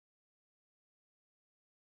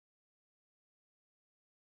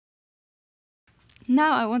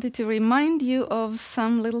Now I wanted to remind you of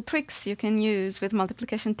some little tricks you can use with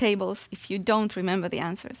multiplication tables if you don't remember the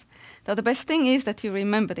answers. Though the best thing is that you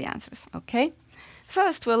remember the answers, okay?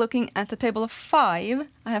 First, we're looking at the table of 5.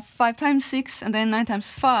 I have 5 times 6, and then 9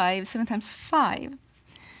 times 5, 7 times 5.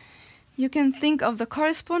 You can think of the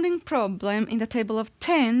corresponding problem in the table of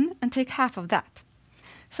 10 and take half of that.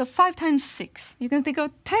 So 5 times 6. You can think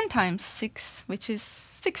of 10 times 6, which is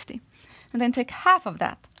 60. And then take half of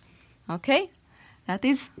that. Okay? That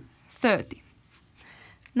is 30.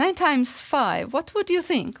 9 times 5. What would you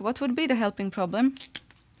think? What would be the helping problem?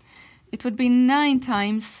 It would be 9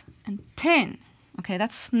 times and 10. Okay,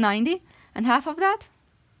 that's 90. And half of that?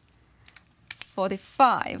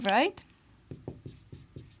 45, right?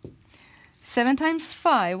 7 times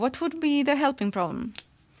 5. What would be the helping problem?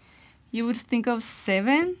 You would think of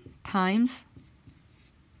 7 times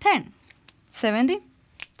 10. 70.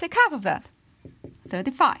 Take half of that.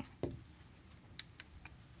 35.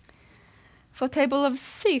 For table of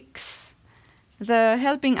 6, the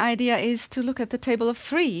helping idea is to look at the table of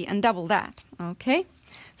 3 and double that, okay?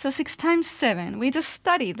 So 6 times 7, we just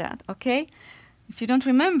studied that, okay? If you don't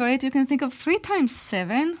remember it, you can think of 3 times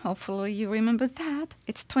 7, hopefully you remember that,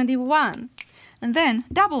 it's 21. And then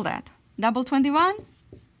double that, double 21,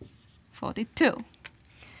 42.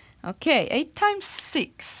 Okay, 8 times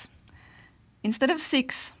 6, instead of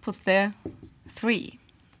 6, put there 3.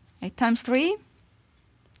 8 times 3,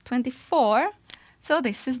 24, so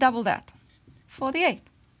this is double that, 48.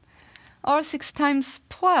 Or 6 times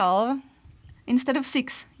 12, instead of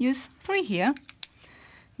 6, use 3 here.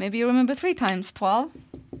 Maybe you remember 3 times 12,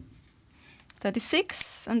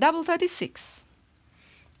 36, and double 36.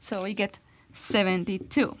 So we get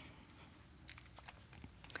 72.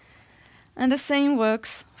 And the same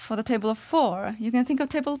works for the table of 4. You can think of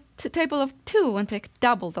table of 2 and take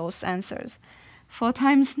double those answers. 4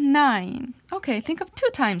 times 9. Okay, think of 2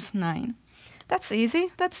 times 9. That's easy.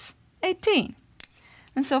 That's 18.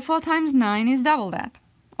 And so 4 times 9 is double that,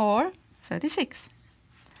 or 36.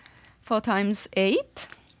 4 times 8.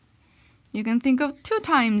 You can think of 2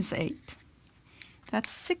 times 8. That's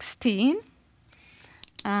 16.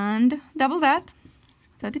 And double that,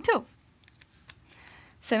 32.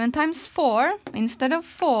 7 times 4. Instead of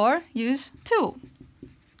 4, use 2.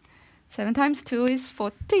 7 times 2 is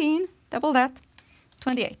 14. Double that,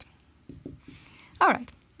 28. All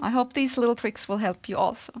right, I hope these little tricks will help you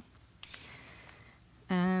also.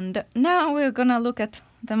 And now we're gonna look at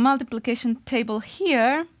the multiplication table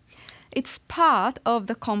here. It's part of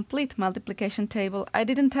the complete multiplication table. I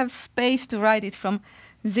didn't have space to write it from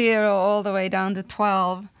 0 all the way down to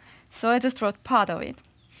 12, so I just wrote part of it.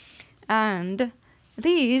 And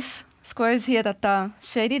these squares here that are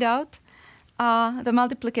shaded out are the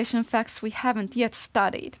multiplication facts we haven't yet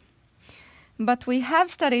studied. But we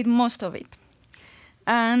have studied most of it.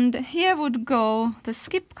 And here would go the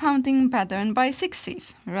skip counting pattern by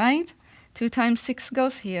sixes, right? 2 times 6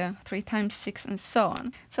 goes here, 3 times 6, and so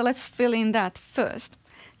on. So let's fill in that first.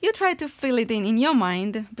 You try to fill it in your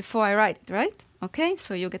mind before I write it, right? Okay,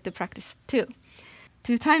 so you get to practice too.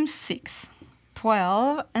 2 times 6,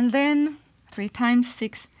 12, and then 3 times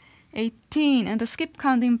 6, 18. And the skip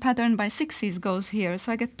counting pattern by sixes goes here.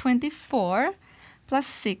 So I get 24 plus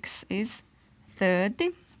 6 is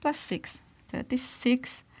 30 plus 6,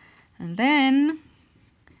 36. And then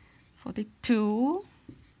 42,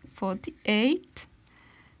 48,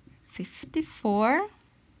 54,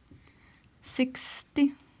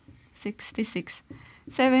 60, 66,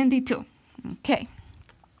 72. Okay.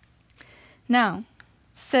 Now,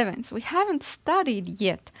 sevens. We haven't studied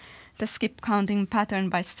yet the skip counting pattern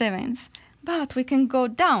by sevens, but we can go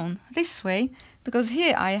down this way because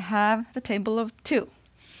here I have the table of 2.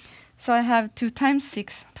 So I have 2 times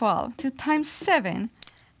 6, 12. 2 times 7,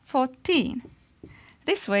 14.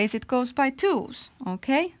 This way it goes by 2s,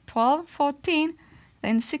 okay? 12, 14,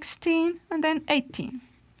 then 16, and then 18,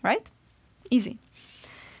 right? Easy.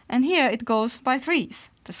 And here it goes by 3s,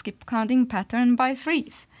 the skip counting pattern by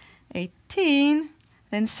 3s. 18,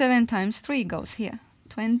 then 7 times 3 goes here,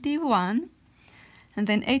 21, and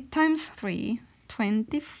then 8 times 3,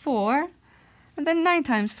 24, and then 9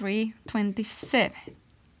 times 3, 27.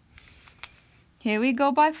 Here we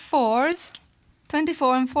go by 4s,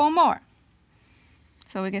 24 and 4 more.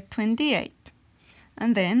 So we get 28.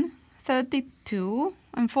 And then 32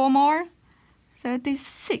 and 4 more,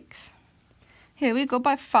 36. Here we go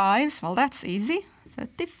by 5s, well that's easy,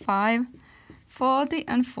 35, 40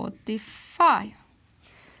 and 45.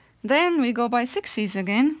 Then we go by 6s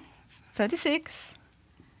again, 36,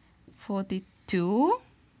 42,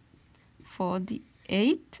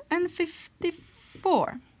 48 and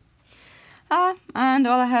 54. And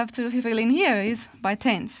all I have to fill in here is by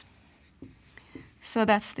tens. So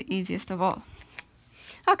that's the easiest of all.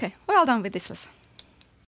 Okay, we're all done with this lesson.